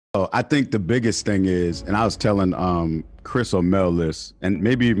Well, I think the biggest thing is, and I was telling Chris or Mel this, and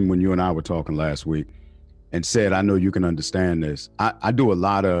maybe even when you and I were talking last week, and said, I know you can understand this. I do a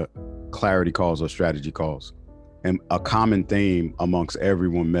lot of clarity calls or strategy calls. And a common theme amongst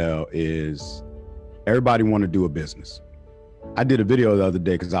everyone, Mel, is everybody want to do a business. I did a video the other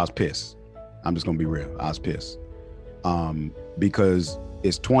day because I was pissed. I'm just going to be real. I was pissed. Because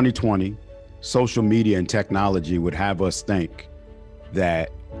it's 2020, social media and technology would have us think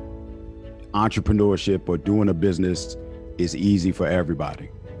that entrepreneurship or doing a business is easy for everybody.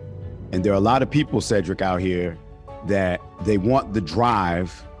 And there are a lot of people, Cedric, out here that they want the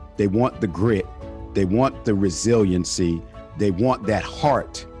drive, they want the grit, they want the resiliency, they want that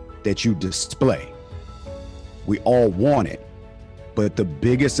heart that you display. We all want it. But the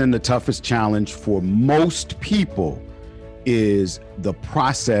biggest and the toughest challenge for most people is the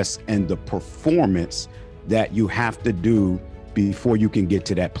process and the performance that you have to do before you can get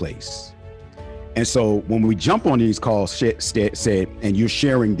to that place. And so when we jump on these calls, said, and you're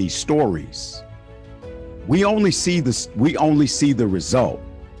sharing these stories, we only see the result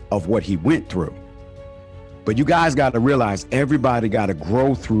of what he went through. But you guys got to realize everybody got to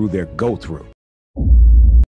grow through their go through.